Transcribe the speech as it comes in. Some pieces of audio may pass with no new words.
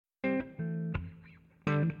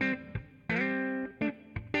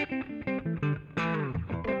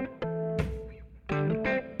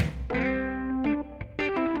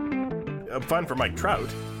fun for Mike Trout.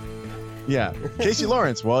 Yeah. Casey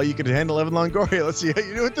Lawrence, well, you could handle Evan Longoria. Let's see how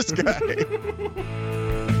you do with this guy.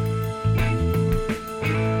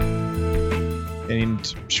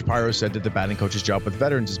 And Shapiro said that the batting coach's job with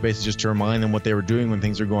veterans is basically just to remind them what they were doing when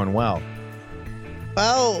things are going well.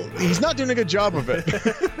 Well, he's not doing a good job of it.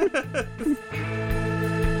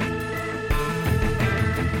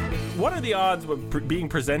 What are the odds of being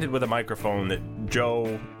presented with a microphone that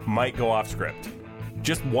Joe might go off script?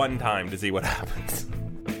 Just one time to see what happens.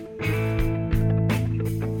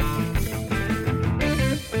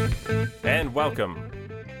 And welcome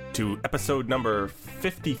to episode number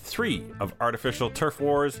 53 of Artificial Turf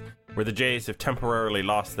Wars, where the Jays have temporarily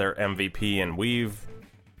lost their MVP and we've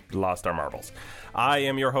lost our marbles. I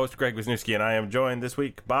am your host, Greg Wisniewski, and I am joined this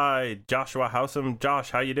week by Joshua Howsam.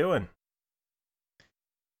 Josh, how you doing?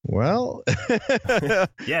 Well,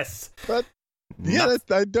 yes. But yeah,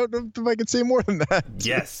 I don't know if I can say more than that.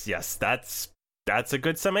 Yes, that's a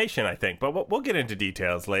good summation, I think. But we'll get into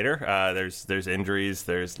details later. There's injuries.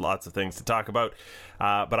 There's lots of things to talk about.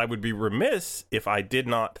 But I would be remiss if I did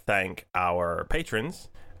not thank our patrons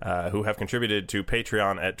who have contributed to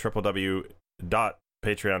Patreon at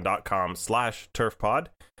www.patreon.com/turfpod.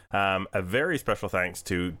 A very special thanks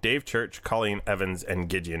to Dave Church, Colleen Evans, and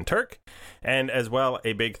Gideon Turk. And as well,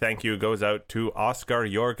 a big thank you goes out to Oscar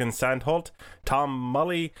Jorgen Sandholt, Tom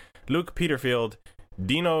Mully, Luke Peterfield,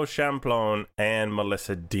 Dino Champlon, and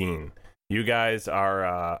Melissa Dean. You guys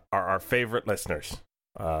are our favorite listeners.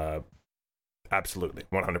 Absolutely,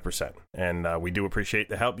 100%. And we do appreciate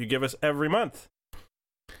the help you give us every month.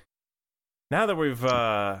 Now that we've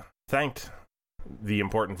thanked the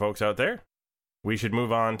important folks out there, we should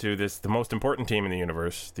move on to the most important team in the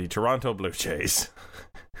universe, the Toronto Blue Jays,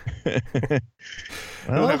 who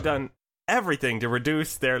have done everything to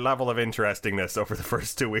reduce their level of interestingness over the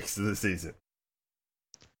first 2 weeks of the season.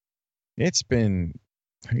 It's been...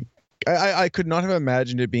 I could not have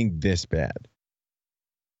imagined it being this bad.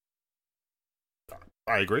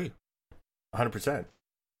 I agree. 100%.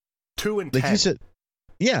 2-10. Like you said,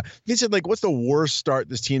 yeah. You said, like, what's the worst start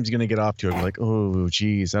this team's going to get off to? I'm like, oh,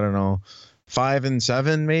 geez, I don't know.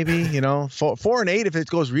 5-7, maybe, 4-8 if it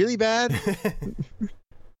goes really bad.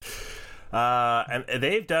 And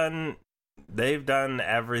they've done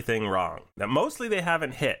everything wrong. Now, mostly they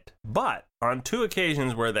haven't hit, but on 2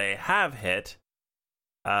 occasions where they have hit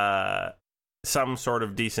some sort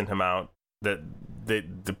of decent amount, that the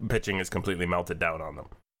pitching is completely melted down on them.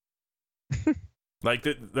 Like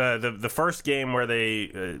the first game where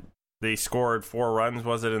they scored 4 runs,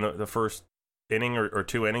 was it in the first inning or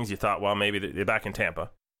 2 innings? You thought, well, maybe they're back in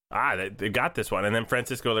Tampa. They got this one. And then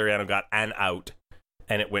Francisco Liriano got an out,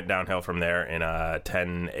 and it went downhill from there in a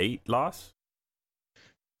 10-8 loss.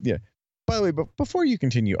 Yeah. By the way, but before you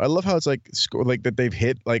continue, I love how it's like that they've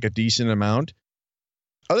hit like a decent amount.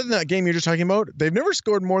 Other than that game you're just talking about, they've never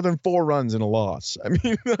scored more than 4 runs in a loss. I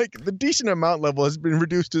mean, like, the decent amount level has been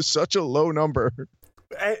reduced to such a low number.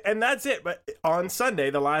 And that's it. But on Sunday,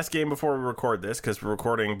 the last game before we record this, because we're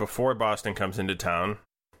recording before Boston comes into town,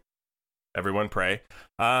 everyone pray,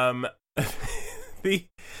 they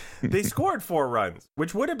scored 4 runs,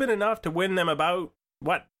 which would have been enough to win them about,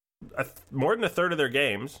 more than a third of their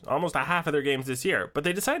games, almost a half of their games this year. But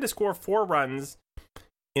they decided to score 4 runs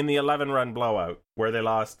in the 11-run blowout, where they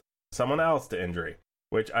lost someone else to injury,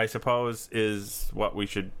 which I suppose is what we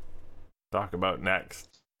should talk about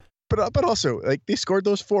next. But also, like, they scored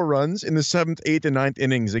those 4 runs in the 7th, 8th, and 9th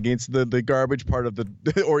innings against the garbage part of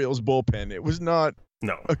the Orioles bullpen. It was not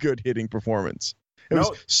a good hitting performance. It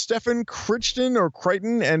was Stefan Crichton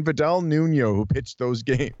and Vidal Nuno who pitched those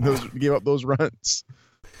games, gave up those runs.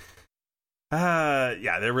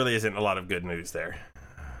 Yeah, there really isn't a lot of good news there.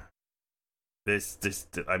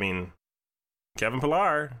 I mean, Kevin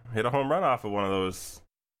Pillar hit a home run off of one of those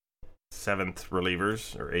 7th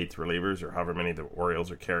relievers or 8th relievers or however many the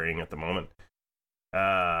Orioles are carrying at the moment.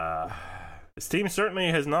 This team certainly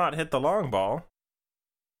has not hit the long ball.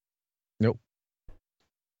 Nope.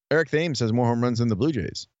 Eric Thames has more home runs than the Blue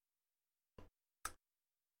Jays.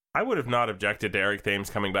 I would have not objected to Eric Thames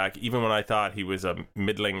coming back, even when I thought he was a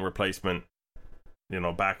middling replacement,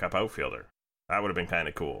 backup outfielder. That would have been kind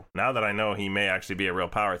of cool. Now that I know he may actually be a real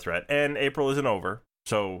power threat, and April isn't over,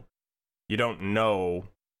 so you don't know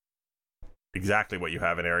exactly what you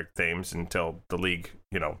have in Eric Thames until the league,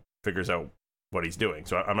 figures out what he's doing.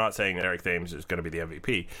 So I'm not saying that Eric Thames is going to be the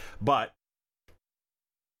MVP, but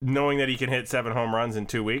knowing that he can hit 7 home runs in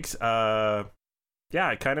 2 weeks, I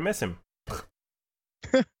kind of miss him.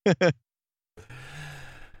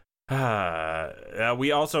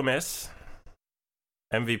 We also miss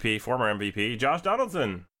former MVP, Josh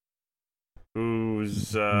Donaldson,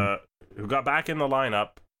 who's who got back in the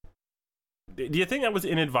lineup. Do you think that was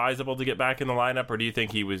inadvisable to get back in the lineup, or do you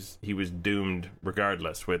think he was doomed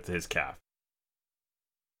regardless with his calf?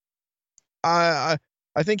 I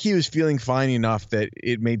think he was feeling fine enough that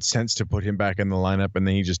it made sense to put him back in the lineup, and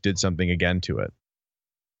then he just did something again to it.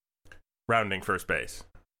 Rounding first base.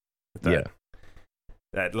 Yeah.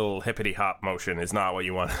 That little hippity hop motion is not what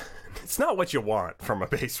you want. It's not what you want from a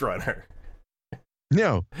base runner.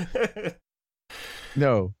 No.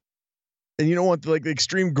 No. And you don't want the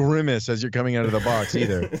extreme grimace as you're coming out of the box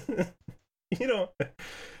either. You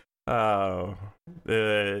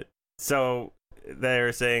don't. So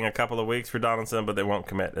they're saying a couple of weeks for Donaldson, but they won't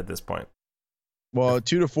commit at this point. Well,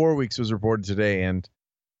 2 to 4 weeks was reported today, and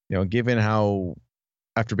given how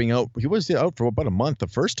after being out, he was out for about a month the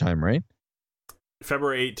first time, right?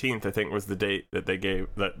 February 18th, I think, was the date that they gave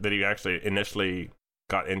that he actually initially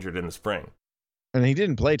got injured in the spring. And he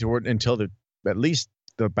didn't play until at least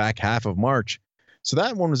the back half of March. So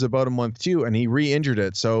that one was about a month too, and he re-injured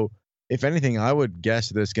it. So if anything, I would guess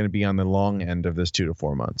that it's going to be on the long end of this 2 to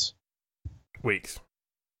 4 months. Weeks.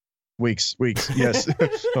 Yes.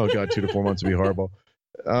 Oh God, 2 to 4 months would be horrible.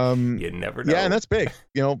 You never know. Yeah, and that's big.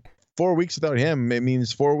 4 weeks without him, it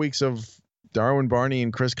means 4 weeks of Darwin Barney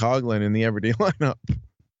and Chris Coughlin in the everyday lineup.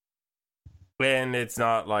 And it's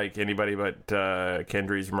not like anybody but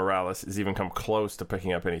Kendrys Morales has even come close to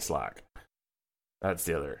picking up any slack. That's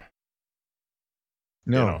the other.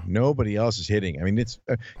 No, nobody else is hitting. I mean, it's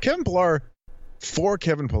Kevin Pillar.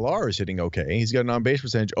 Kevin Pillar is hitting okay. He's got an on-base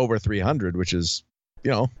percentage over 300, which is,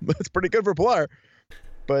 that's pretty good for Pillar.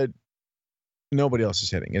 But nobody else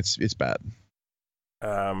is hitting. It's bad.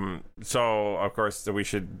 So, of course, we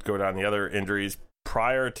should go down the other injuries.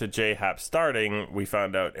 Prior to J-Hap starting, we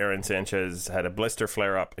found out Aaron Sanchez had a blister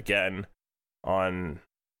flare-up again on...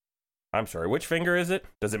 I'm sorry, which finger is it?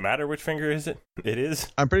 Does it matter which finger is it? It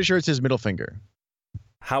is? I'm pretty sure it's his middle finger.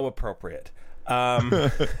 How appropriate. So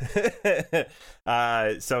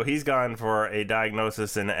he's gone for a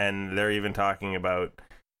diagnosis, and they're even talking about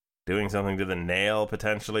doing something to the nail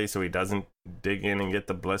potentially so he doesn't dig in and get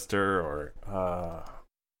the blister, or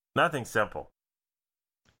nothing simple.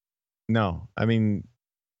 No, I mean,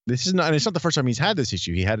 this is not, and it's not the first time he's had this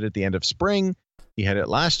issue. He had it at the end of spring. He had it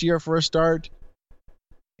last year for a start.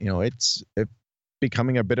 It's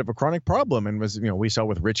becoming a bit of a chronic problem, and we saw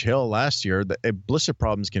with Rich Hill last year that blister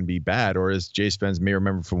problems can be bad, or as Jays fans may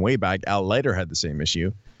remember from way back, Al Leiter had the same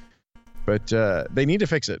issue. But they need to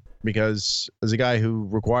fix it, because as a guy who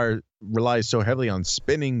relies so heavily on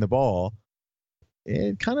spinning the ball,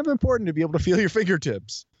 it's kind of important to be able to feel your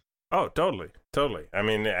fingertips. Oh, totally. I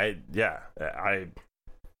mean,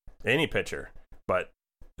 any pitcher, but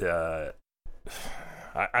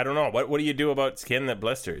I don't know. What do you do about skin that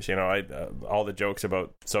blisters? All the jokes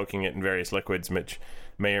about soaking it in various liquids, which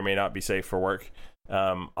may or may not be safe for work,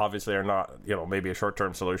 obviously are not, maybe a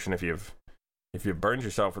short-term solution if you've burned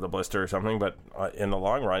yourself with a blister or something. But in the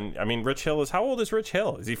long run, I mean, Rich Hill how old is Rich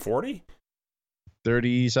Hill? Is he 40?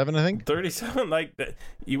 37, I think. 37? Like,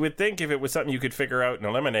 you would think if it was something you could figure out and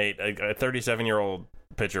eliminate, a 37-year-old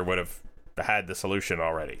pitcher would have had the solution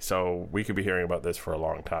already. So we could be hearing about this for a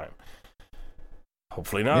long time.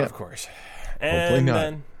 Hopefully not, of course. Hopefully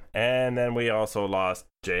not. And then we also lost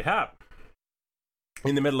J-Hap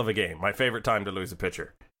in the middle of a game. My favorite time to lose a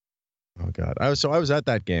pitcher. Oh, God. I was at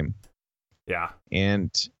that game. Yeah.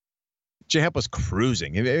 And J-Hap was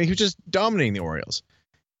cruising. He was just dominating the Orioles.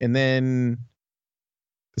 And then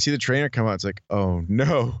I see the trainer come out. It's like, oh,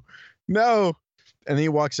 no. And then he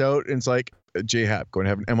walks out, and it's like, J-Hap going to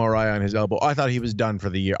have an MRI on his elbow. I thought he was done for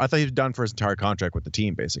the year. I thought he was done for his entire contract with the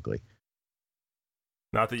team, basically.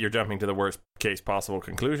 Not that you're jumping to the worst case possible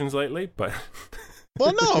conclusions lately, but...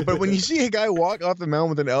 Well, no, but when you see a guy walk off the mound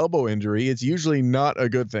with an elbow injury, it's usually not a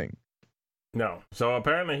good thing. No. So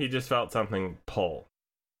apparently he just felt something pull.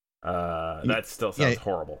 That still sounds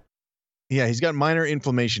horrible. Yeah, he's got minor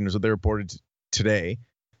inflammation, is what they reported today.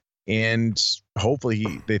 And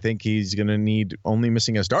hopefully they think he's going to need only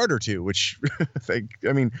missing a start or two, which,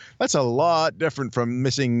 I mean, that's a lot different from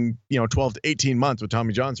missing, 12 to 18 months with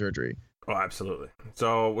Tommy John surgery. Oh, absolutely.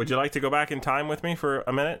 So would you like to go back in time with me for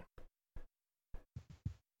a minute?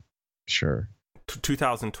 Sure.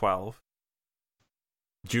 2012,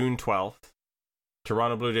 June 12th,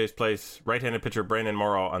 Toronto Blue Jays place right-handed pitcher Brandon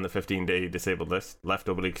Morrow on the 15-day disabled list, left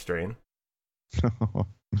oblique strain.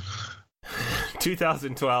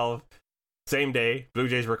 2012, same day, Blue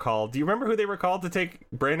Jays recalled. Do you remember who they recalled to take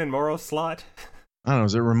Brandon Morrow's slot? I don't know.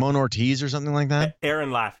 Was it Ramon Ortiz or something like that?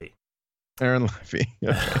 Aaron Laffey. Okay.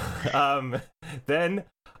 Then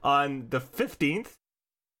on the 15th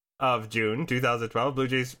of June, 2012, Blue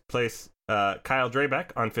Jays place Kyle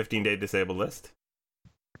Drabeck on 15-day disabled list.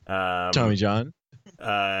 Tommy John.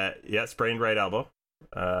 Sprained right elbow.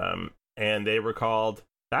 And they were called.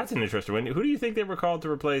 That's an interesting one. Who do you think they were called to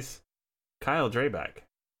replace Kyle Drabeck?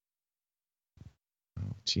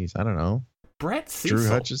 Oh, jeez, I don't know. Brett Cecil. Drew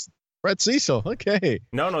Hutchins. Brett Cecil. Okay.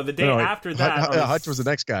 No. The day after that, Hutch was the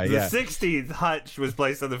next guy. The 16th, Hutch was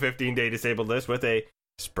placed on the 15-day disabled list with a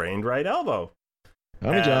sprained right elbow.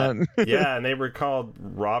 Tommy John. Yeah, and they were called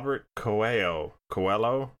Robert Coelho.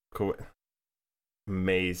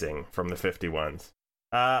 Amazing from the 51s.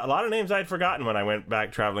 A lot of names I'd forgotten when I went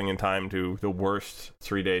back traveling in time to the worst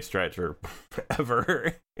 3-day stretch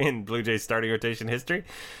ever in Blue Jays starting rotation history.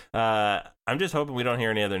 I'm just hoping we don't hear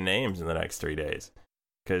any other names in the next 3 days.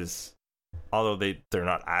 Because although they're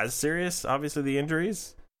not as serious, obviously, the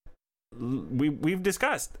injuries, we've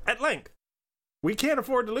discussed at length. We can't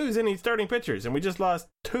afford to lose any starting pitchers, and we just lost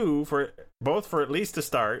 2 for at least a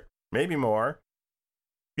start, maybe more,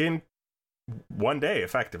 in 1 day,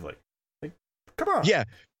 effectively. Come on. Yeah.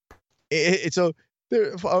 This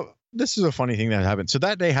is a funny thing that happened. So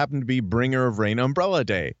that day happened to be Bringer of Rain Umbrella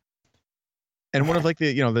Day. And one of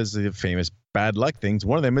there's the famous bad luck things.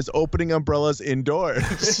 One of them is opening umbrellas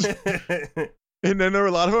indoors. And then there were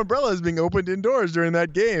a lot of umbrellas being opened indoors during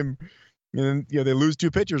that game. And they lose 2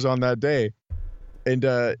 pitchers on that day. And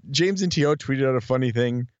James and T.O. tweeted out a funny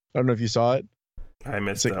thing. I don't know if you saw it. I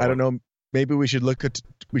missed it. I don't know. Maybe we should take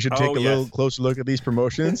a little closer look at these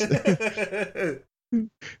promotions.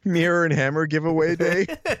 Mirror and Hammer giveaway day,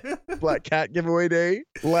 Black Cat giveaway day,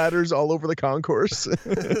 ladders all over the concourse.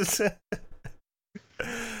 If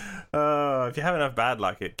you have enough bad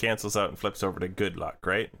luck, it cancels out and flips over to good luck,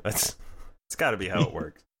 right? It's got to be how it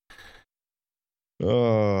works.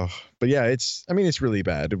 But yeah, it's really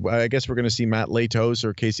bad. I guess we're going to see Matt Latos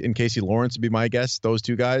or Casey Lawrence would be my guess. Those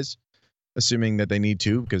 2 guys. Assuming that they need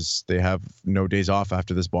to, because they have no days off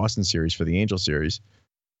after this Boston series for the Angel series.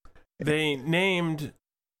 They named,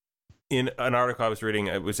 in an article I was reading,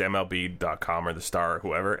 it was MLB.com or the Star or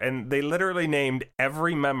whoever, and they literally named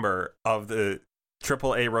every member of the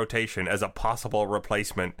AAA rotation as a possible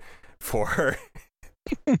replacement for...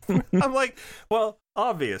 I'm like, well,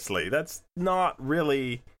 obviously, that's not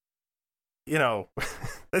really,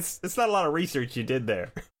 it's not a lot of research you did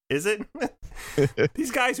there. Is it?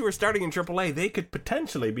 These guys who are starting in AAA, they could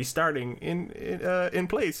potentially be starting in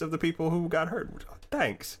place of the people who got hurt.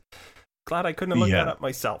 Thanks. Glad I couldn't have looked that up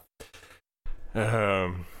myself.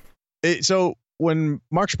 So when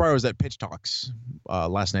Mark Sparrow was at Pitch Talks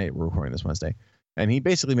last night, we're recording this Wednesday, and he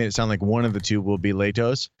basically made it sound like one of the 2 will be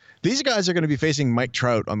Latos. These guys are going to be facing Mike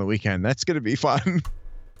Trout on the weekend. That's going to be fun.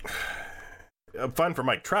 Fun for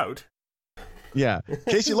Mike Trout. Yeah.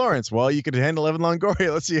 Casey Lawrence, well, you could handle Evan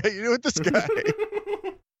Longoria. Let's see how you do with this guy.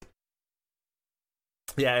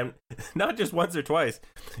 Yeah, and not just once or twice.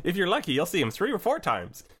 If you're lucky, you'll see him 3 or 4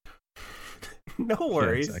 times. No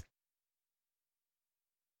worries. Yeah,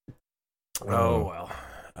 exactly. Oh, well.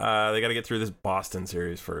 They got to get through this Boston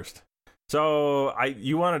series first. So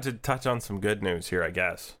you wanted to touch on some good news here, I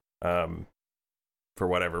guess, for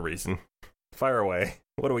whatever reason. Fire away.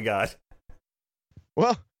 What do we got?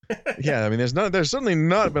 Well... Yeah, there's certainly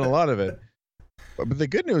not been a lot of it. But the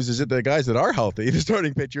good news is that the guys that are healthy, the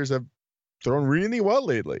starting pitchers, have thrown really well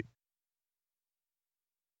lately.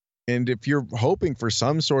 And if you're hoping for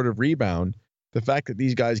some sort of rebound, the fact that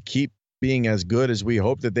these guys keep being as good as we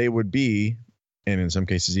hope that they would be, and in some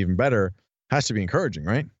cases even better, has to be encouraging,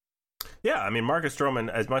 right? Yeah, Marcus Stroman,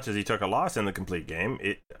 as much as he took a loss in the complete game,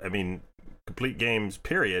 complete games,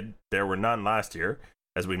 period, there were none last year,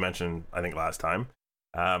 as we mentioned, I think, last time.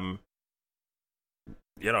 That's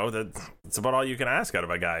about all you can ask out of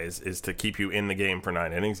a guy is to keep you in the game for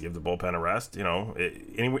 9 innings, give the bullpen a rest.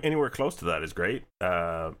 Anywhere close to that is great.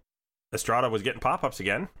 Estrada was getting pop-ups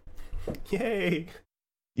again. Yay!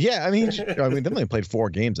 Yeah, they only played 4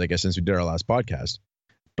 games, I guess, since we did our last podcast.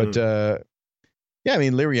 But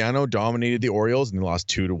Liriano dominated the Orioles and they lost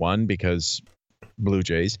 2-1 because Blue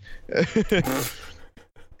Jays.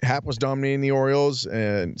 Happ was dominating the Orioles,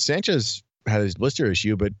 and Sanchez had his blister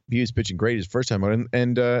issue, but he was pitching great his first time out.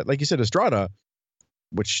 And like you said, Estrada,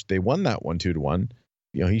 which they won that 2-1,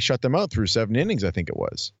 he shut them out through 7 innings, I think it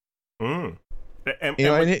was. And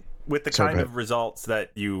with the kind of results that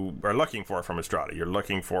you are looking for from Estrada, you're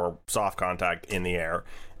looking for soft contact in the air,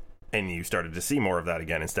 and you started to see more of that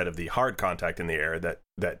again instead of the hard contact in the air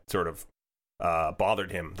that sort of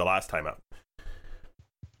bothered him the last time out.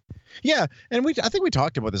 Yeah, and I think we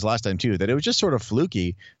talked about this last time too, that it was just sort of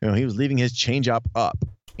fluky. He was leaving his changeup up,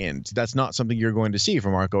 and that's not something you're going to see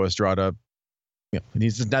from Marco Estrada.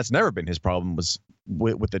 That's never been his problem, was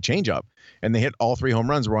with the changeup, and they hit all 3 home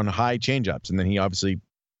runs were on high changeups, and then he obviously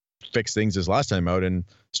fixed things his last time out and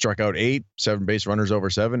struck out 8, 7 base runners over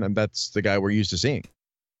 7, and that's the guy we're used to seeing.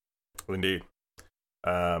 Indeed.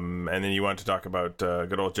 And then you want to talk about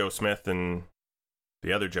good old Joe Smith and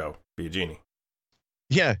the other Joe Biagini.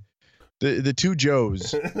 Yeah, the two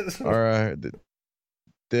Joes are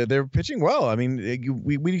they're pitching well. I mean,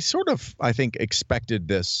 we sort of, I think, expected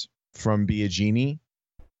this from Biagini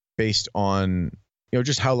based on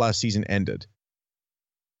just how last season ended.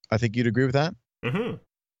 I think you'd agree with that. Mm-hmm.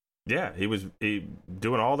 Yeah, he was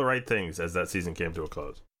doing all the right things as that season came to a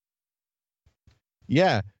close.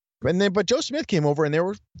 Yeah, but Joe Smith came over, and there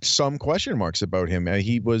were some question marks about him.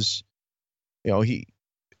 He was, the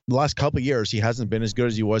last couple of years he hasn't been as good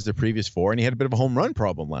as he was the previous 4, and he had a bit of a home run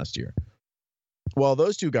problem last year. Well,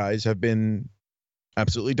 those two guys have been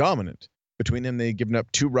absolutely dominant. Between them, they've given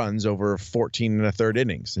up 2 runs over 14 and a third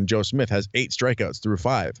innings, and Joe Smith has 8 strikeouts through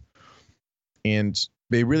 5. And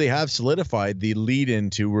they really have solidified the lead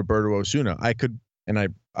into Roberto Osuna.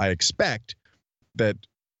 I expect that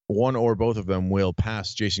one or both of them will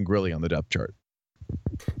pass Jason Grilli on the depth chart.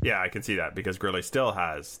 Yeah, I can see that because Grilli still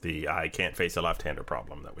has the I can't face a left-hander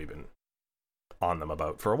problem that we've been on them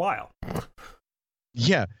about for a while.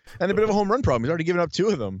 Yeah, and a bit of a home run problem. He's already given up 2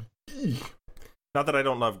 of them. Not that I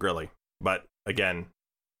don't love Grilli, but again,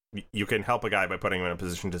 you can help a guy by putting him in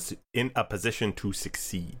a position to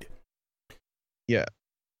succeed. Yeah.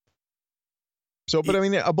 So, but I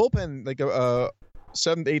mean, a bullpen like a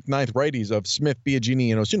 7th, 8th, 9th righties of Smith,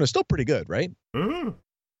 Biagini, and Osuna is still pretty good, right? Mm-hmm.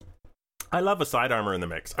 I love a side armor in the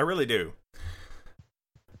mix. I really do.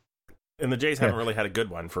 And the Jays haven't really had a good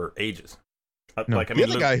one for ages. No. The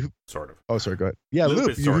other guy who sort of. Oh, sorry. Go ahead. Yeah,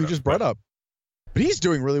 Loop, you just brought up, but he's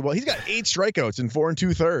doing really well. He's got 8 strikeouts in 4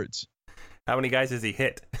 2/3. How many guys has he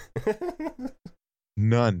hit?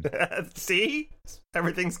 None. See,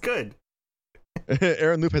 everything's good.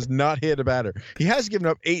 Aaron Loop has not hit a batter. He has given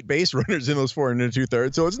up 8 base runners in those 4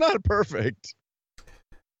 2/3, so it's not perfect.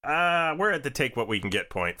 We're at the take what we can get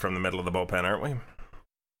point from the middle of the bullpen, aren't we?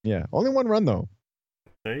 Yeah, only 1 run though.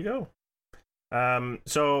 There you go.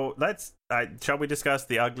 So shall we discuss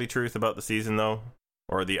the ugly truth about the season though,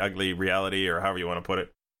 or the ugly reality, or however you want to put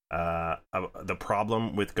it? The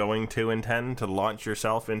problem with going 2-10 to launch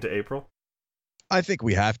yourself into April. I think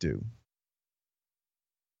we have to.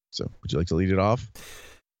 So, would you like to lead it off?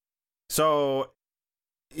 So,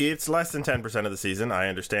 it's less than 10% of the season. I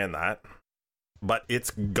understand that. But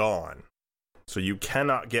it's gone. So, you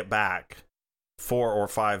cannot get back 4 or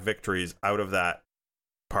 5 victories out of that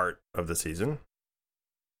part of the season.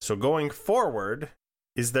 So, going forward,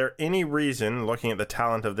 is there any reason, looking at the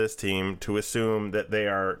talent of this team, to assume that they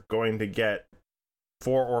are going to get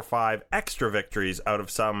 4 or 5 extra victories out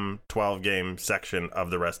of some 12-game section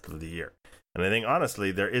of the rest of the year? And I think,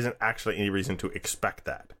 honestly, there isn't actually any reason to expect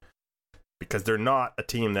that. Because they're not a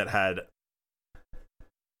team that had,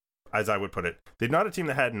 as I would put it, they're not a team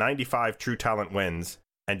that had 95 true talent wins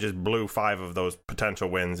and just blew 5 of those potential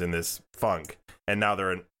wins in this funk. And now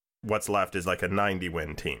what's left is like a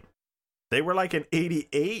 90-win team. They were like an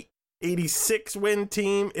 88, 86-win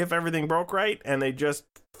team if everything broke right, and they just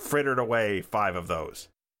frittered away 5 of those.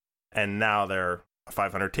 And now they're a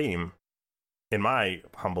 500 team, in my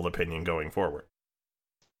humble opinion, going forward.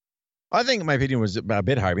 I think my opinion was a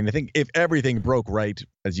bit high. I mean, I think if everything broke right,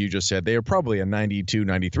 as you just said, they are probably a 92,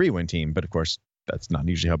 93-win team. But, of course, that's not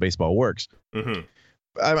usually how baseball works. Mm-hmm.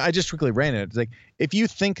 I just quickly ran it. It's like, if you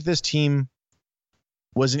think this team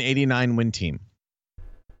was an 89-win team,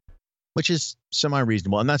 which is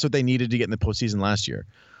semi-reasonable, and that's what they needed to get in the postseason last year.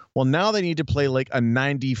 Well, now they need to play like a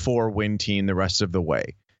 94-win team the rest of the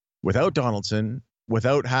way. Without Donaldson,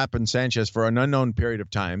 without Happ and Sanchez for an unknown period of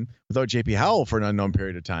time, without JP Howell for an unknown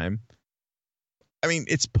period of time. I mean,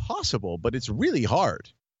 it's possible, but it's really hard.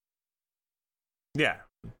 Yeah.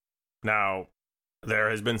 Now, there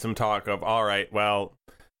has been some talk of, all right, well,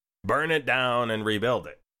 burn it down and rebuild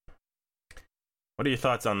it. What are your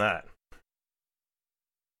thoughts on that?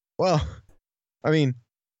 Well, I mean,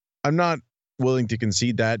 I'm not willing to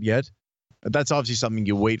concede that yet. That's obviously something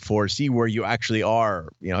you wait for, see where you actually are,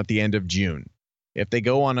 at the end of June. If they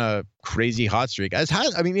go on a crazy hot streak, it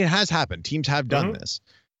has happened. Teams have done this.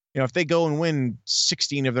 If they go and win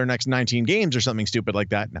 16 of their next 19 games or something stupid like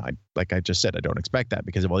that. Now, like I just said, I don't expect that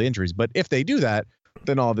because of all the injuries. But if they do that,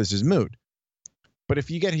 then all this is moot. But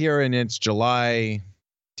if you get here and it's July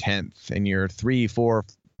 10th and you're 3, 4,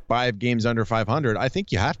 5 games under 500, I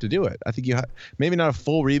think you have to do it. I think you have maybe not a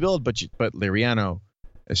full rebuild, but Liriano,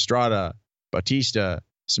 Estrada, Bautista,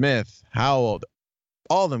 Smith, Howell,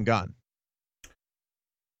 all of them gone.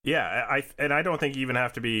 Yeah, I don't think you even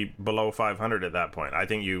have to be below 500 at that point. I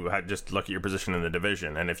think you just look at your position in the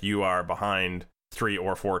division, and if you are behind 3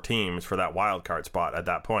 or 4 teams for that wild card spot at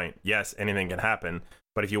that point, yes, anything can happen.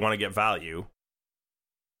 But if you want to get value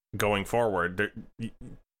going forward,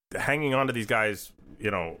 hanging on to these guys,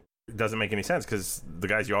 doesn't make any sense because the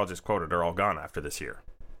guys you all just quoted are all gone after this year.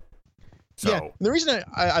 So yeah, the reason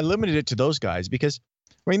I limited it to those guys because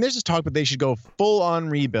there's this talk that they should go full on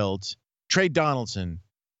rebuild, trade Donaldson,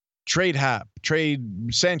 trade Happ,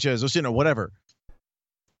 trade Sanchez, Osuna, whatever.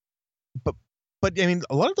 But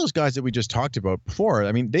a lot of those guys that we just talked about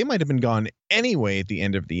before, they might have been gone anyway at the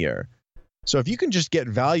end of the year. So if you can just get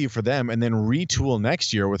value for them and then retool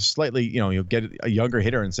next year with slightly, you'll get a younger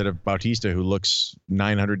hitter instead of Bautista, who looks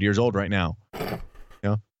 900 years old right now.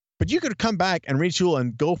 But you could come back and retool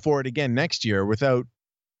and go for it again next year without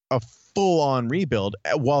a full-on rebuild,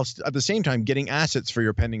 whilst at the same time getting assets for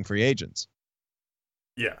your pending free agents.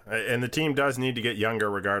 Yeah, and the team does need to get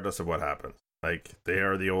younger regardless of what happens. Like, they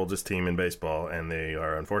are the oldest team in baseball, and they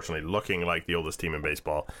are unfortunately looking like the oldest team in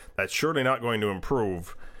baseball. That's surely not going to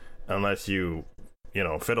improve unless you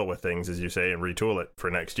fiddle with things, as you say, and retool it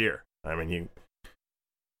for next year. The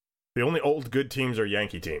only old good teams are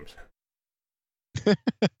Yankee teams.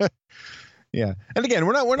 Yeah, and again,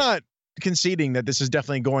 we're not conceding that this is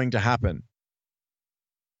definitely going to happen,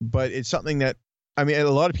 but it's something that a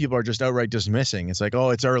lot of people are just outright dismissing. It's like, oh,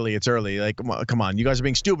 it's early. Like, come on, you guys are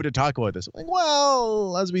being stupid to talk about this. Like,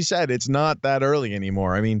 well, as we said, it's not that early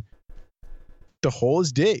anymore. The hole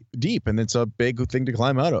is deep, and it's a big thing to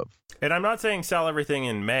climb out of. And I'm not saying sell everything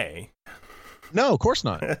in May. No, of course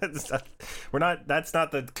not. We're not. That's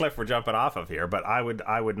not the cliff we're jumping off of here. But I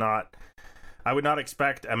would not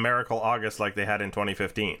expect a miracle August like they had in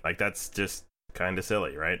 2015. Like, that's just kind of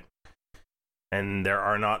silly, right? And there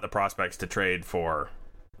are not the prospects to trade for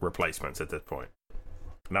replacements at this point.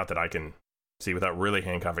 Not that I can see without really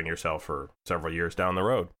handcuffing yourself for several years down the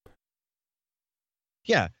road.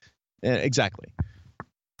 Yeah, exactly.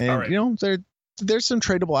 And, there's some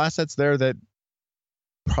tradable assets there that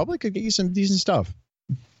probably could get you some decent stuff.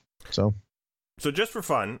 So just for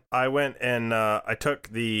fun, I went and I took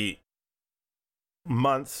the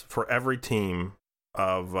months for every team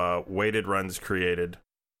of weighted runs created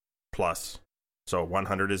plus. So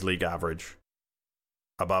 100 is league average,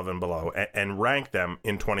 above and below, and rank them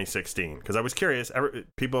in 2016. Because I was curious.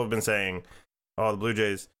 People have been saying, oh, the Blue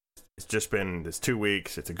Jays, it's just been this 2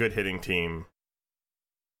 weeks. It's a good hitting team.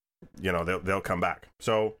 They'll come back.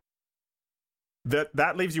 So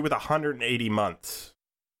that leaves you with 180 months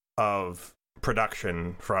of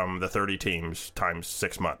production from the 30 teams times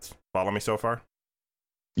 6 months. Follow me so far?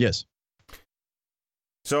 Yes.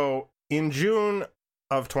 So in June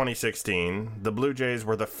of 2016, the Blue Jays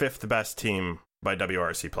were the 5th best team by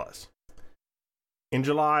WRC+. In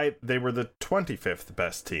July, they were the 25th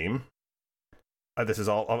best team. This is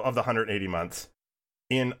all of the 180 months.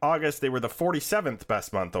 In August, they were the 47th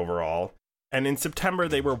best month overall. And in September,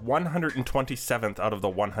 they were 127th out of the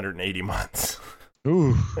 180 months.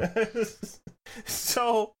 Ooh.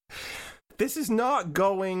 So this is not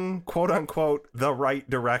going, quote unquote, the right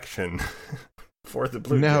direction for the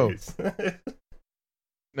Blue Jays.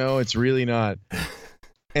 No, it's really not.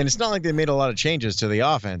 And it's not like they made a lot of changes to the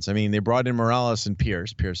offense. They brought in Morales and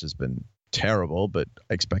Pierce. Pierce has been terrible, but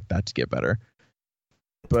I expect that to get better.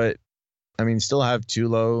 But, still have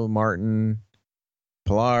Tulo, Martin,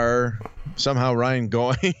 Pilar, somehow Ryan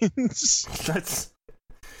Goins. That's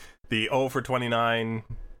the 0 for 29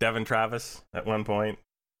 Devin Travis at one point.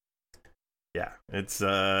 Yeah, it's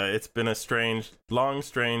been a strange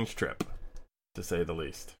trip, to say the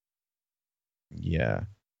least. Yeah.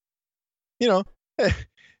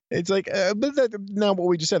 It's like, but now what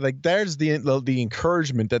we just said, like, there's the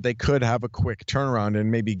encouragement that they could have a quick turnaround and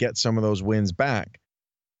maybe get some of those wins back.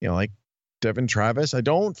 Like Devin Travis, I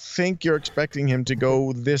don't think you're expecting him to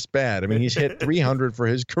go this bad. He's hit 300 for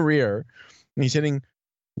his career, and he's hitting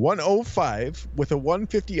 105 with a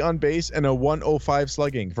 150 on base and a 105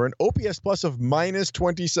 slugging for an OPS plus of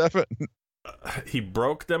 -27. He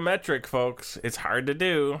broke the metric, folks. It's hard to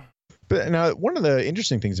do. But now, one of the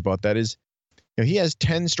interesting things about that is, he has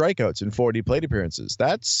 10 strikeouts in 40 plate appearances.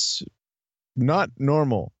 That's not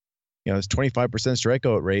normal. It's 25%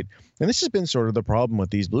 strikeout rate. And this has been sort of the problem with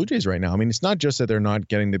these Blue Jays right now. It's not just that they're not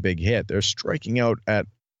getting the big hit. They're striking out at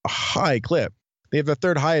a high clip. They have the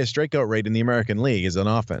 3rd highest strikeout rate in the American League as an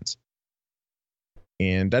offense.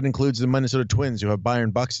 And that includes the Minnesota Twins, who have Byron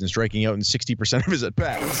Buxton striking out in 60% of his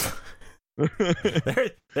at-bats.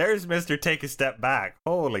 There's Mr. Take a Step Back.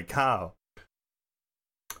 Holy cow.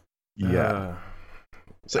 Yeah.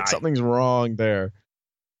 It's like something's wrong there.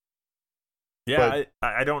 Yeah,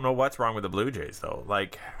 I don't know what's wrong with the Blue Jays though.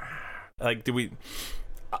 Like do we?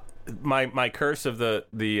 My curse of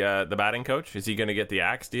the batting coach, is he going to get the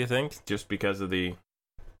axe? Do you think, just because of the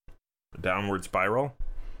downward spiral?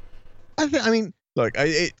 I mean, look,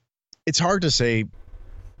 it's hard to say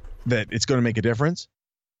that it's going to make a difference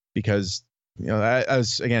because,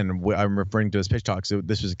 as again, I'm referring to as pitch talk. So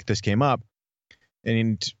this came up,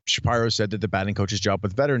 and Shapiro said that the batting coach's job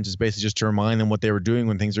with veterans is basically just to remind them what they were doing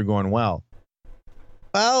when things are going well.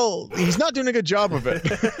 Well, he's not doing a good job of it.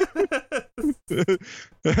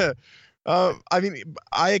 I mean,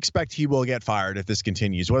 I expect he will get fired if this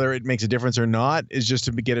continues. Whether it makes a difference or not is just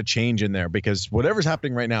to get a change in there, because whatever's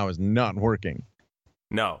happening right now is not working.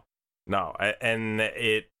 No, and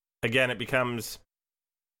it becomes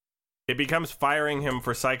firing him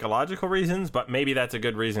for psychological reasons, but maybe that's a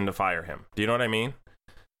good reason to fire him. Do you know what I mean?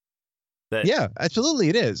 Yeah, absolutely,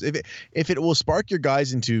 it is. If it will spark your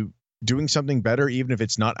guys into doing something better, even if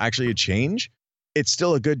it's not actually a change, it's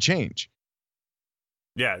still a good change.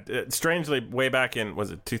 Yeah, strangely, way back in, was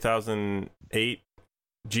it 2008,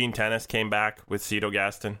 Gene Tennis came back with Cito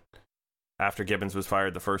Gaston after Gibbons was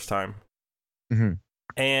fired the first time. Mm-hmm.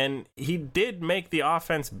 And he did make the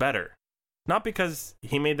offense better. Not because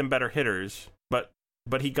he made them better hitters, but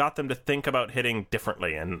he got them to think about hitting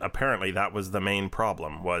differently. And apparently that was the main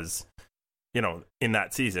problem, was, in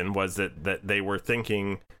that season, was that they were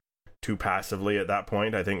thinking too passively at that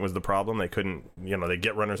point, I think was the problem. They couldn't, they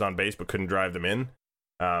get runners on base but couldn't drive them in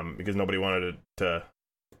because nobody wanted to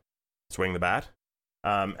swing the bat.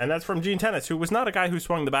 And that's from Gene Tennis, who was not a guy who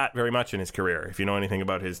swung the bat very much in his career, if you know anything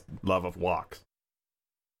about his love of walks.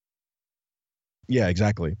 Yeah,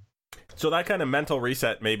 exactly. So that kind of mental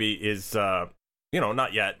reset maybe is,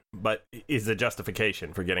 not yet, but is the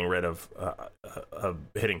justification for getting rid of a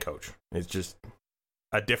hitting coach. It's just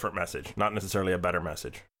a different message, not necessarily a better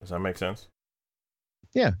message. Does that make sense?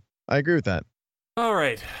 Yeah, I agree with that. All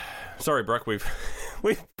right. Sorry, Brooke, we've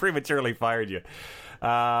prematurely fired you.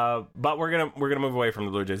 But we're gonna move away from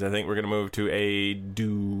the Blue Jays. I think we're gonna move to a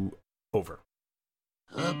do-over.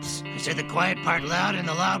 Oops, I said the quiet part loud and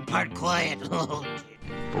the loud part quiet.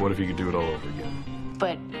 But what if you could do it all over again?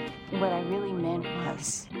 But what I really meant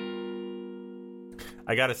was...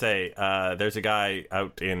 I gotta say, there's a guy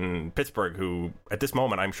out in Pittsburgh who, at this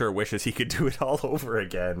moment, I'm sure wishes he could do it all over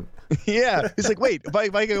again. Yeah, he's like, wait, if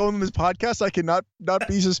I go on this podcast, I cannot not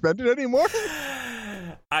be suspended anymore?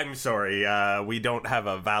 I'm sorry, we don't have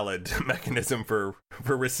a valid mechanism for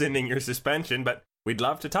rescinding your suspension, but we'd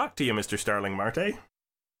love to talk to you, Mr. Starling Marte.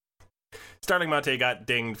 Starling Marte got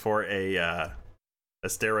dinged for a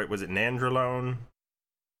steroid. Was it nandrolone?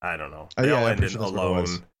 I don't know. They all ended alone.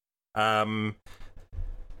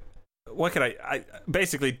 What could I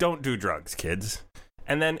basically, don't do drugs, kids.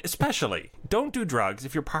 And then especially, don't do drugs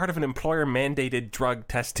if you're part of an employer-mandated drug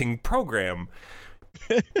testing program.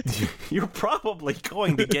 You're probably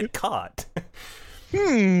going to get caught.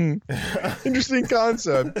 Interesting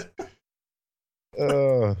concept.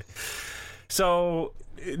 So,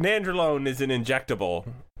 nandrolone is an injectable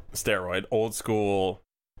steroid, old school,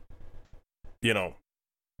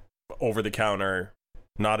 over-the-counter,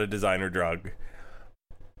 not a designer drug.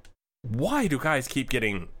 Why do guys keep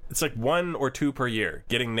getting, it's like 1 or 2 per year,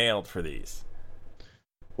 getting nailed for these?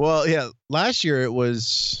 Well, yeah, last year it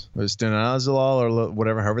was stanozolol or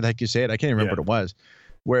whatever, however the heck you say it. I can't remember what it was,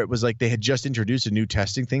 where it was like they had just introduced a new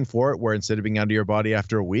testing thing for it, where instead of being out of your body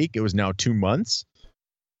after a week, it was now 2 months.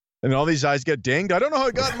 And all these guys get dinged. I don't know how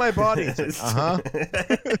it got in my body. Okay.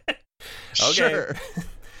 Sure.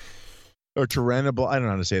 Or Tyrannical. I don't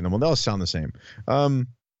know how to say them. Well, they all sound the same.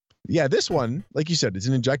 Yeah, this one, like you said, it's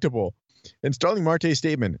an injectable. In Starling Marte's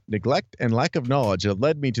statement, neglect and lack of knowledge have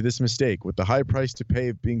led me to this mistake, with the high price to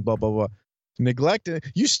pay being blah, blah, blah. Neglect.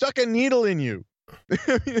 You stuck a needle in you.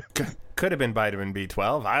 Could have been vitamin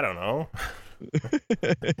B12. I don't know.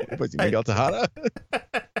 Was it Miguel Tejada?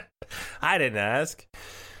 I didn't ask.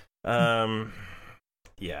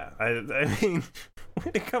 Yeah, I mean,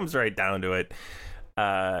 when it comes right down to it,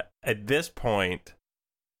 at this point,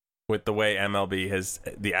 with the way MLB has,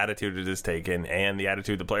 the attitude it has taken, and the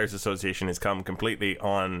attitude the Players Association has come completely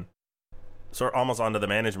on, sort of almost onto the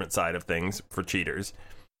management side of things for cheaters,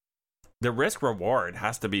 the risk reward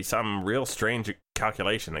has to be some real strange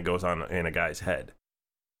calculation that goes on in a guy's head.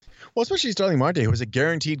 Well, especially Starling Marte, who was a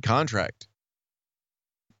guaranteed contract.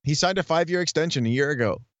 He signed a 5-year extension a year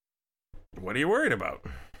ago. What are you worried about?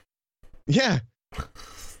 Yeah.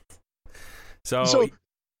 So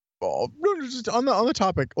just on the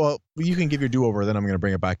topic. Well, you can give your do-over, then I'm going to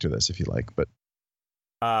bring it back to this if you like. But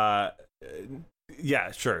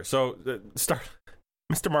yeah, sure. So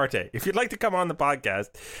Mr. Marte, if you'd like to come on the podcast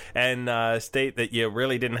and state that you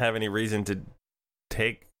really didn't have any reason to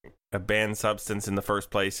take a banned substance in the first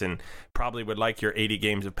place and probably would like your 80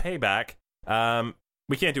 games of payback,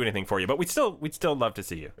 we can't do anything for you, but we'd still love to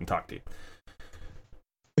see you and talk to you.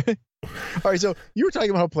 All right, so you were talking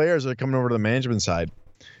about how players are coming over to the management side.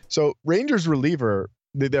 So Rangers reliever,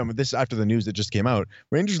 this after the news that just came out,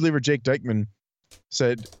 Rangers reliever Jake Dykman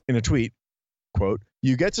said in a tweet, quote,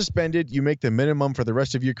 "You get suspended, you make the minimum for the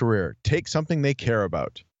rest of your career. Take something they care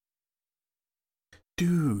about."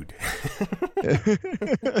 Dude.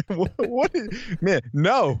 what man,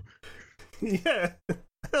 no. Yeah, I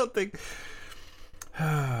don't think...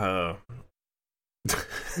 No.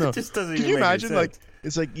 It just doesn't Can even you make imagine, any sense. like,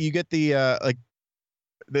 it's like you get the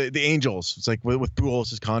the Angels. It's like with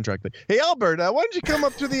Pujols' contract. Like, hey, Albert, why don't you come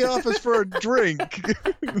up to the office for a drink?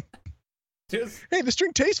 Hey, this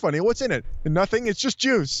drink tastes funny. What's in it? Nothing. It's just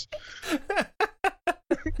juice.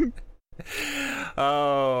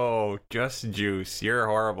 Oh, just juice. You're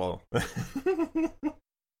horrible.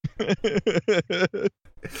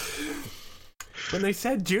 When they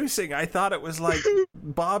said juicing, I thought it was like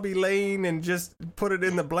Bobby Lane and just put it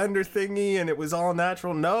in the blender thingy and it was all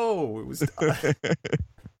natural. No, it was...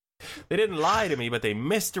 They didn't lie to me, but they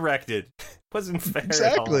misdirected. It wasn't fair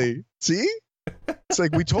Exactly. at all. See? It's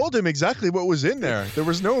like we told him exactly what was in there. There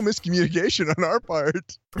was no miscommunication on our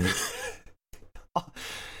part.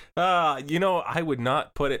 I would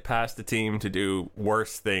not put it past the team to do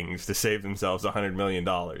worse things to save themselves $100 million.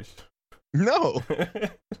 No.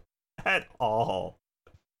 At all.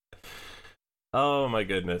 Oh my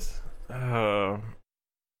goodness. That's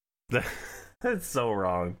so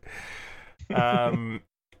wrong.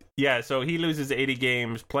 Yeah, so he loses 80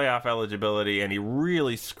 games, playoff eligibility, and he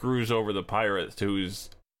really screws over the Pirates,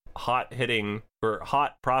 whose hot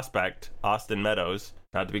prospect, Austin Meadows,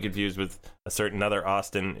 not to be confused with a certain other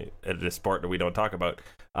Austin at a sport that we don't talk about,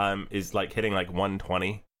 is like hitting like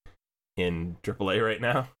 120 in AAA right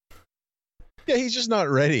now. Yeah, he's just not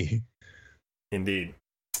ready. Indeed.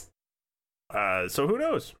 So who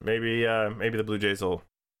knows? Maybe the Blue Jays will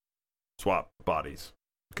swap bodies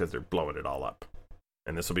because they're blowing it all up.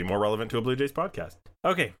 And this will be more relevant to a Blue Jays podcast.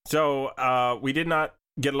 Okay, so we did not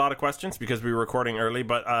get a lot of questions because we were recording early,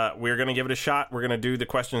 but we're going to give it a shot. We're going to do the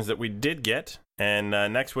questions that we did get. And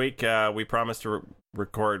next week, we promise to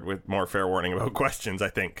record with more fair warning about questions, I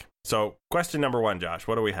think. So question number 1, Josh,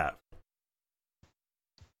 what do we have?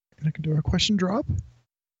 And I can do our question drop?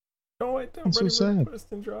 No, I don't. I'm so sad.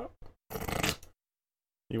 Question drop.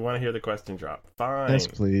 You want to hear the question drop? Fine. Yes,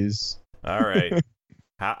 please. All right.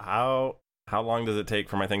 How long does it take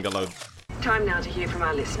for my thing to load? Time now to hear from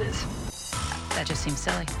our listeners. That just seems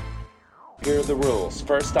silly. Here are the rules.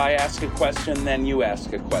 First I ask a question, then you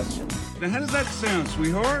ask a question. Now how does that sound,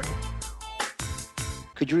 sweetheart?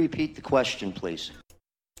 Could you repeat the question, please?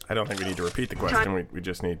 I don't think we need to repeat the question. We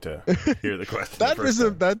just need to hear the question.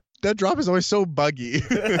 That drop is always so buggy.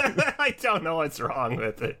 I don't know what's wrong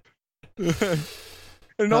with it. And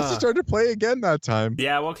it also started to play again that time.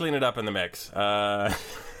 Yeah, we'll clean it up in the mix.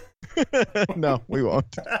 No, we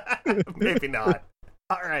won't. Maybe not.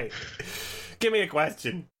 All right. Give me a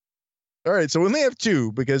question. All right, so we only have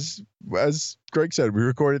 2 because, as Greg said, we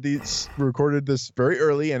recorded this very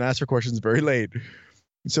early and asked for questions very late.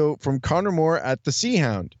 So from Connor Moore at the Sea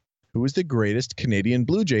Hound, who is the greatest Canadian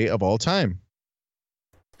Blue Jay of all time?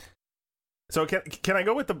 So can I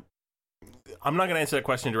go with the... I'm not going to answer that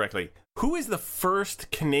question directly. Who is the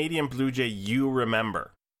first Canadian Blue Jay you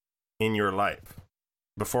remember in your life?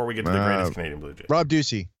 Before we get to the greatest Canadian Blue Jay. Rob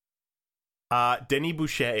Ducey. Denis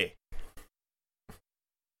Boucher.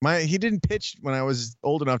 He didn't pitch when I was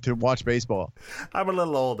old enough to watch baseball. I'm a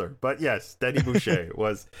little older, but yes, Denis Boucher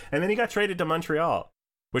was. And then he got traded to Montreal,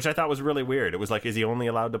 which I thought was really weird. It was like, is he only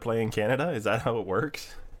allowed to play in Canada? Is that how it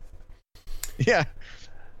works? Yeah.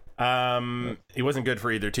 He wasn't good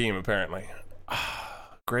for either team, apparently.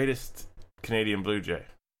 Greatest Canadian Blue Jay.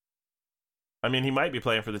 I mean, he might be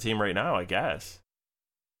playing for the team right now, I guess.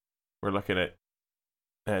 We're looking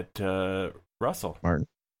at Russell Martin.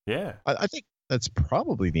 Yeah, I think that's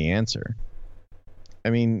probably the answer. I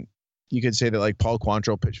mean, you could say that like Paul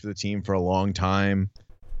Quantrill pitched for the team for a long time,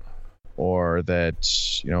 or that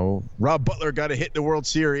Rob Butler got a hit in the World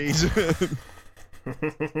Series.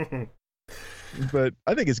 But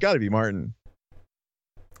I think it's got to be Martin.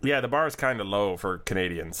 Yeah, the bar is kind of low for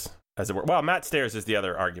Canadians, as it were. Well, Matt Stairs is the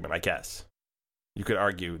other argument, I guess. You could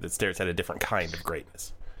argue that Stairs had a different kind of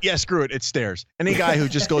greatness. Yeah, screw it. It's Stairs. Any guy who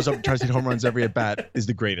just goes up and tries to hit home runs every at bat is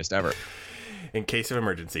the greatest ever. In case of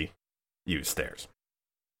emergency, use Stairs.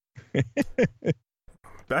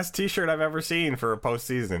 Best T-shirt I've ever seen for a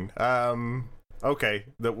postseason. Okay,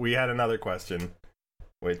 we had another question,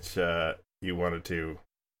 which you wanted to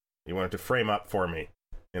frame up for me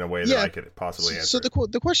in a way that I could possibly answer. So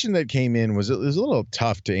the question that came in was a little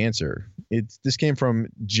tough to answer. This came from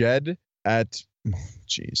Jed at.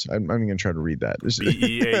 Jeez, I'm going to try to read that.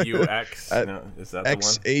 BEAUX. No, is that the one?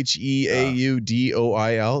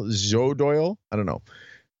 XHEAUDOIL. Zodoil. I don't know.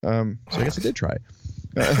 So I guess I did try.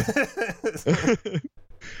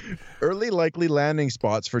 Early likely landing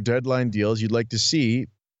spots for deadline deals you'd like to see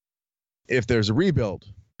if there's a rebuild.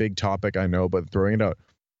 Big topic, I know, but throwing it out.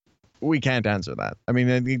 We can't answer that. I mean,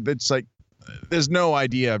 it's like there's no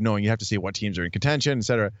idea of knowing. You have to see what teams are in contention,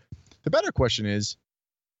 etc. The better question is,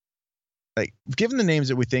 like, given the names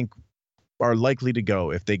that we think are likely to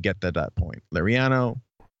go if they get to that point, Liriano,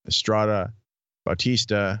 Estrada,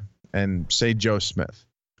 Bautista, and say Joe Smith,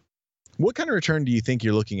 what kind of return do you think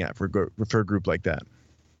you're looking at for a group like that?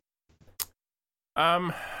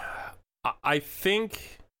 I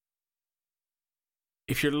think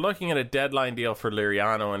if you're looking at a deadline deal for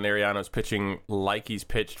Liriano and Liriano's pitching like he's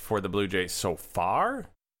pitched for the Blue Jays so far,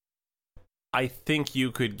 I think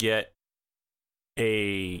you could get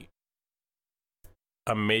a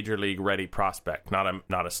major league ready prospect, not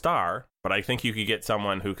a star, but I think you could get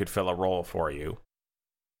someone who could fill a role for you.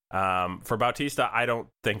 For Bautista, I don't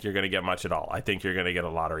think you're going to get much at all. I think you're going to get a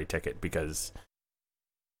lottery ticket because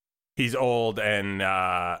he's old and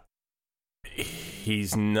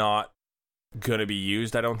he's not going to be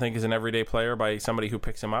used, I don't think, as an everyday player by somebody who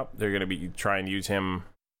picks him up. They're going to be trying to use him,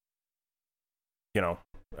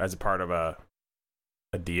 as a part of a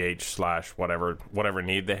DH / whatever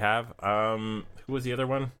need they have. Who was the other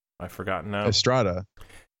one? I've forgotten now. Estrada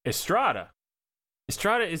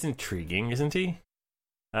is intriguing, isn't he?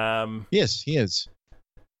 Yes, he is.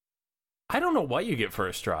 I don't know what you get for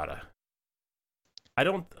Estrada. I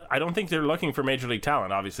don't think they're looking for major league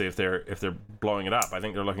talent. Obviously, if they're blowing it up, I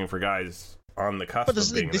think they're looking for guys on the cusp of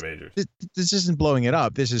being in the majors. This isn't blowing it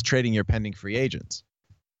up. This is trading your pending free agents.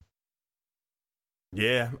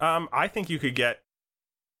 Yeah. I think you could get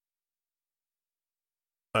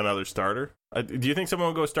another starter. Do you think someone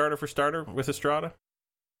will go starter for starter with Estrada?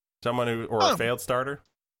 Someone a failed starter?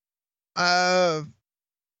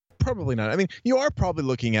 Probably not. I mean, you are probably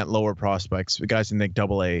looking at lower prospects, guys in like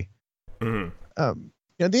AA. Mm-hmm.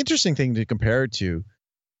 The interesting thing to compare it to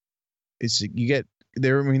is you get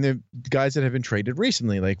there. I mean, the guys that have been traded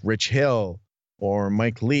recently, like Rich Hill or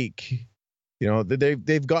Mike Leake.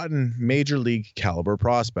 They've gotten major league caliber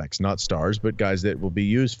prospects, not stars, but guys that will be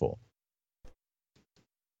useful.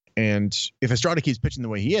 And if Estrada keeps pitching the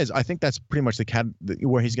way he is, I think that's pretty much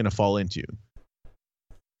where he's going to fall into.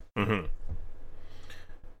 Mm-hmm.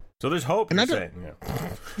 So there's hope, you're saying.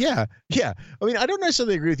 Yeah. I mean, I don't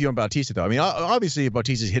necessarily agree with you on Bautista, though. I mean, obviously, if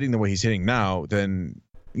Bautista's hitting the way he's hitting now, then,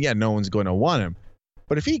 no one's going to want him.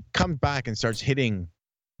 But if he comes back and starts hitting,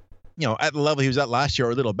 at the level he was at last year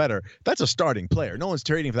or a little better, that's a starting player. No one's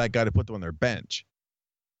trading for that guy to put them on their bench.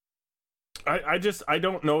 I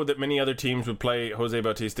don't know that many other teams would play Jose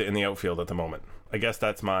Bautista in the outfield at the moment. I guess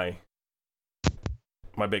that's my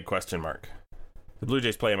big question mark. The Blue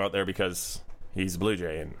Jays play him out there because he's a Blue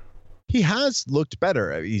Jay, and he has looked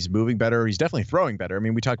better. He's moving better. He's definitely throwing better. I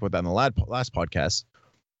mean, we talked about that in the last podcast.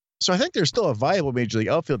 So I think there's still a viable major league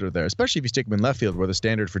outfielder there, especially if you stick him in left field where the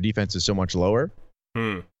standard for defense is so much lower.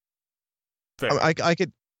 I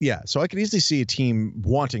could easily see a team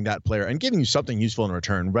wanting that player and giving you something useful in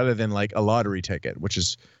return rather than like a lottery ticket, which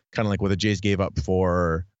is kind of like what the Jays gave up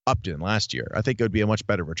for Upton last year. I think it would be a much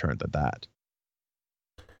better return than that.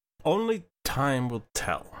 Only time will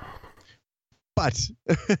tell. But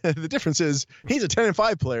the difference is he's a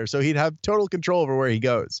 10-5 player, so he'd have total control over where he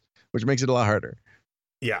goes, which makes it a lot harder.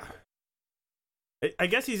 Yeah. I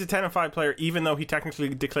guess he's a 10-5 player, even though he technically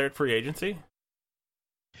declared free agency.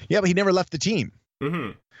 Yeah, but he never left the team.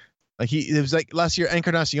 Mm-hmm. It was like last year,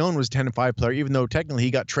 Encarnacion was 10-5 player, even though technically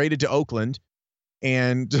he got traded to Oakland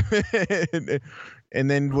and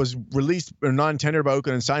then was released or non-tendered by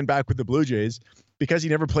Oakland and signed back with the Blue Jays because he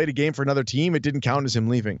never played a game for another team. It didn't count as him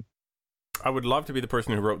leaving. I would love to be the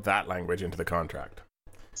person who wrote that language into the contract.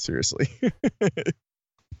 Seriously.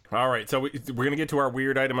 All right, so we're going to get to our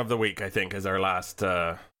weird item of the week, I think, as our last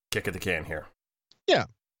kick at the can here. Yeah.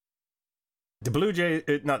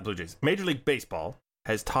 The Major League Baseball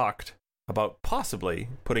has talked about possibly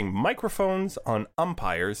putting microphones on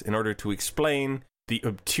umpires in order to explain the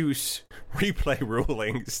obtuse replay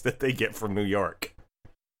rulings that they get from New York.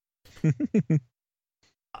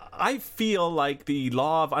 I feel like the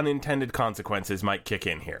law of unintended consequences might kick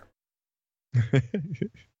in here.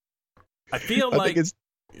 I feel like it's...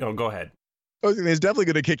 go ahead. It's definitely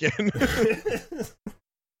going to kick in.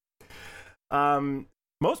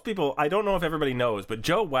 Most people, I don't know if everybody knows, but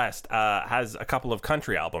Joe West has a couple of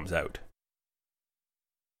country albums out.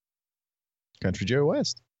 Country Joe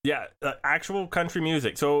West. Yeah, actual country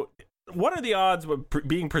music. So what are the odds of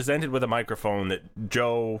being presented with a microphone that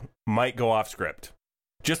Joe might go off script?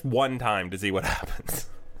 Just one time to see what happens.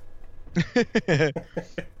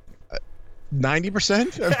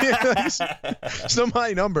 90%? I mean, some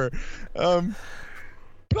high number.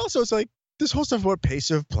 But also, it's like this whole stuff about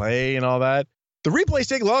pace of play and all that. The replays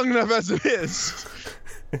take long enough as it is.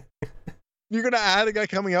 You're going to add a guy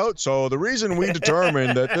coming out? So the reason we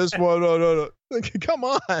determined that this one... Like, come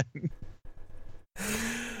on.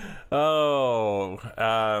 Oh.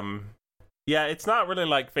 Yeah, it's not really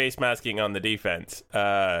like face masking on the defense.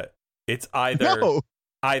 It's either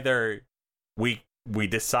we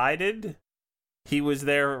decided he was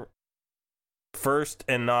there first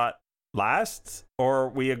and not last, or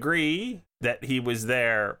we agree that he was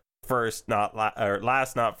there first, not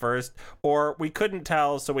last, not first, or we couldn't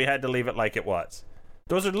tell, so we had to leave it like it was.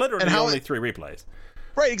 Those are literally only 3 replays.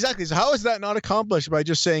 Right, exactly. So how is that not accomplished by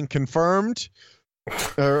just saying confirmed,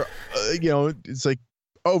 or it's like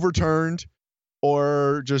overturned,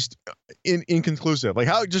 or just inconclusive? Like,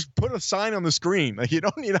 how just put a sign on the screen? Like, you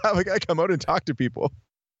don't need to have a guy come out and talk to people.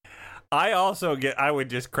 I would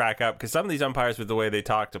just crack up because some of these umpires, with the way they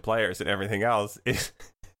talk to players and everything else, is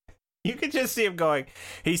you could just see him going,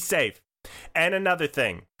 he's safe. And another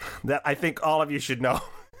thing that I think all of you should know.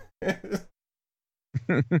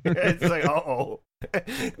 It's like,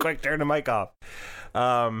 quick, turn the mic off.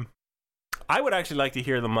 I would actually like to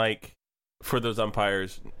hear the mic for those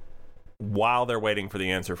umpires while they're waiting for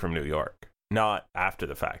the answer from New York, not after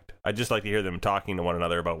the fact. I'd just like to hear them talking to one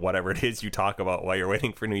another about whatever it is you talk about while you're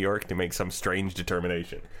waiting for New York to make some strange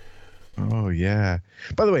determination. Oh, yeah.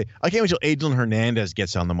 By the way, I can't wait till Adrian Hernandez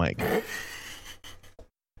gets on the mic.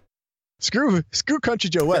 Screw Country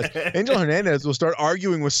Joe West. Angel Hernandez will start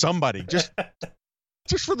arguing with somebody just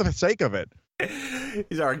for the sake of it.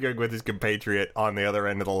 He's arguing with his compatriot on the other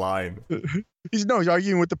end of the line. He's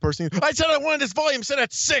arguing with the person. I said I wanted this volume set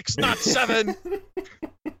at 6, not 7.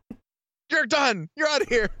 You're done. You're out of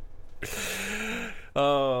here.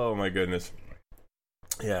 Oh my goodness.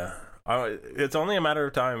 Yeah. It's only a matter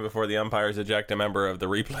of time before the umpires eject a member of the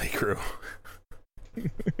replay crew.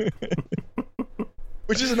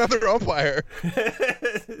 Which is another umpire.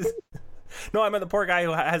 No, I meant the poor guy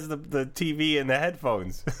who has the TV and the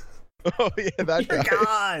headphones. Oh, yeah, that guy. You're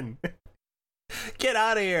gone. Get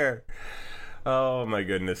out of here. Oh, my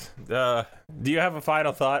goodness. Do you have a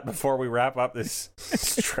final thought before we wrap up this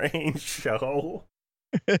strange show?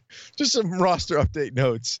 Just some roster update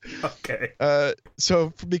notes. Okay.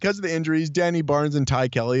 So because of the injuries, Danny Barnes and Ty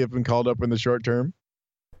Kelly have been called up in the short term.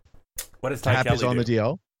 What does Ty Kelly do? On the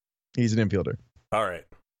DL. He's an infielder. All right.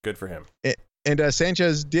 Good for him. And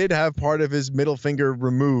Sanchez did have part of his middle finger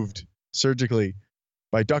removed surgically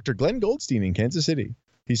by Dr. Glenn Goldstein in Kansas City.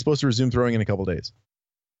 He's supposed to resume throwing in a couple days.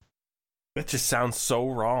 That just sounds so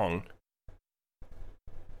wrong.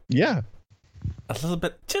 Yeah. A little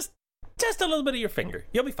bit, just a little bit of your finger.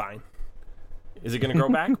 You'll be fine. Is it going to grow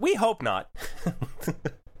back? We hope not.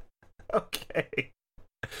 Okay.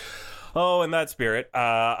 Oh, in that spirit,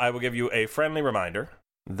 I will give you a friendly reminder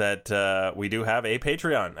that we do have a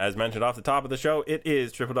Patreon. As mentioned off the top of the show, it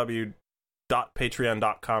is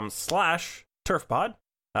www.patreon.com/turfpod.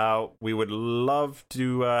 We would love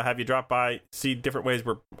to have you drop by, see different ways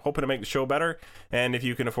we're hoping to make the show better, and if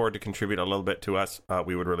you can afford to contribute a little bit to us,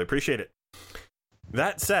 we would really appreciate it.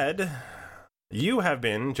 That said, you have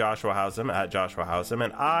been Joshua Housem at Joshua Housem,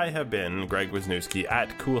 and I have been Greg Wisniewski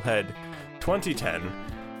at Coolhead2010,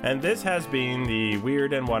 and this has been the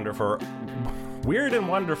Weird and Wonderful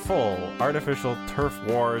Artificial Turf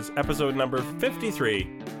Wars, episode number 53.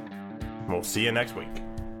 We'll see you next week.